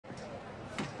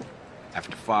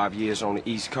After 5 years on the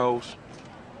East Coast,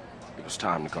 it was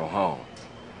time to go home.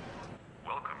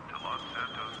 Welcome to Los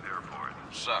Santos Airport.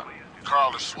 What's up?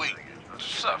 Carl is sweet.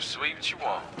 What's up, sweet? What you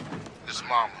want? His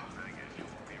mama.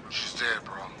 She's dead,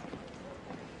 bro.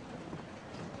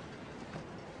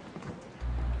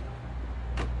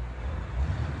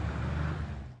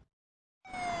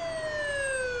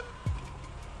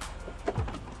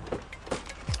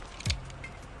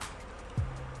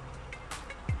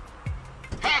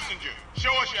 Passenger,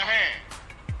 show us your hand.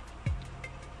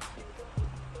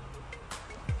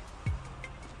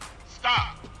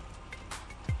 Stop.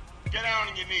 Get down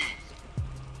on your knees.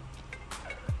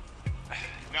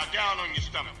 Now down on your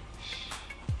stomach.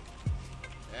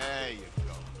 There you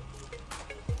go.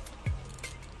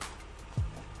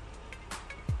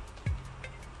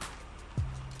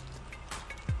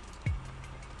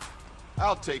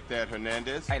 I'll take that,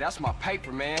 Hernandez. Hey, that's my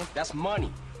paper, man. That's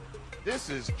money. This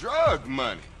is drug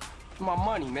money. It's my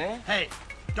money, man. Hey,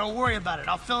 don't worry about it.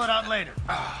 I'll fill it out later.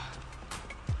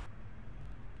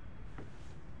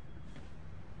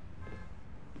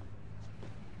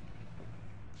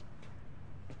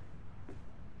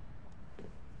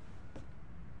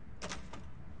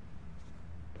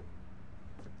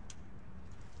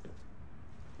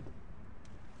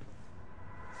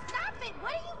 Stop it!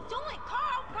 What are you doing,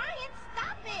 Carl? Ryan,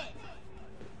 stop it!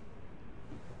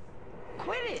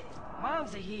 Quit it!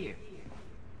 Moms are here.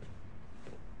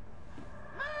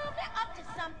 Mom, they're up to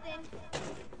something.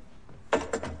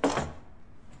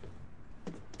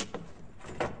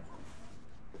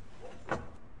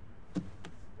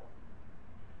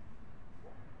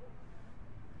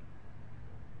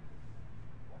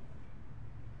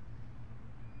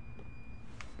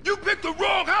 You picked the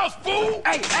wrong house, fool!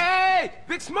 Hey,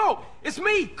 Big Smoke! It's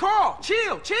me, Carl!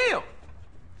 Chill, chill!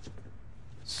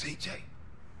 CJ?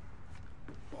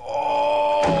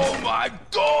 Oh, my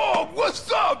dog!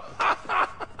 What's up?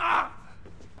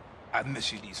 I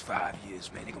miss you these 5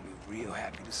 years, man. They're gonna be real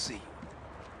happy to see you.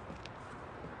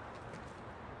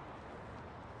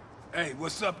 Hey,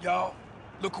 what's up, y'all?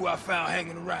 Look who I found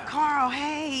hanging around. Carl,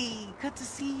 hey, good to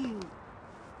see you.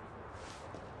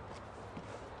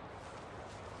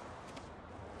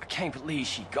 I can't believe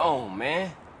she gone,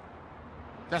 man.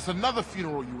 That's another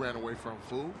funeral you ran away from,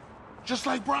 fool. Just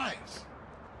like Brian's.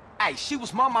 Hey, she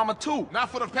was my mama, too. Not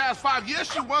for the past 5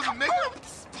 years, she wasn't,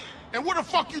 nigga. And where the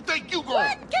fuck you think you going?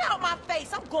 What? Get out my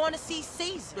face. I'm going to see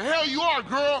Caesar. The hell you are,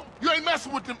 girl. You ain't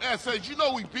messing with them essays. You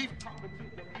know we beef.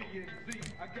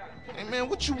 Hey, man,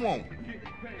 what you want?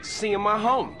 Seeing my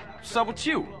homie. What's up with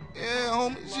you? Yeah,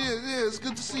 homie. Yeah, it's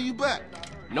good to see you back.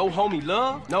 No homie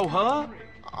love? No hug?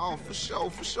 Oh, for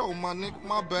sure, my nigga.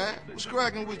 My bad. What's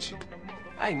cracking with you?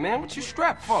 Hey, man, what you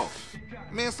strapped for?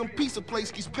 Man, some pizza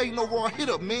place keeps paying over our hit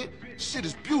up, man. Shit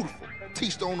is beautiful.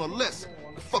 Teach the owner a lesson.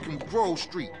 The fucking Grove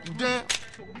Street. You down?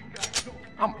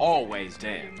 I'm always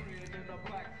down.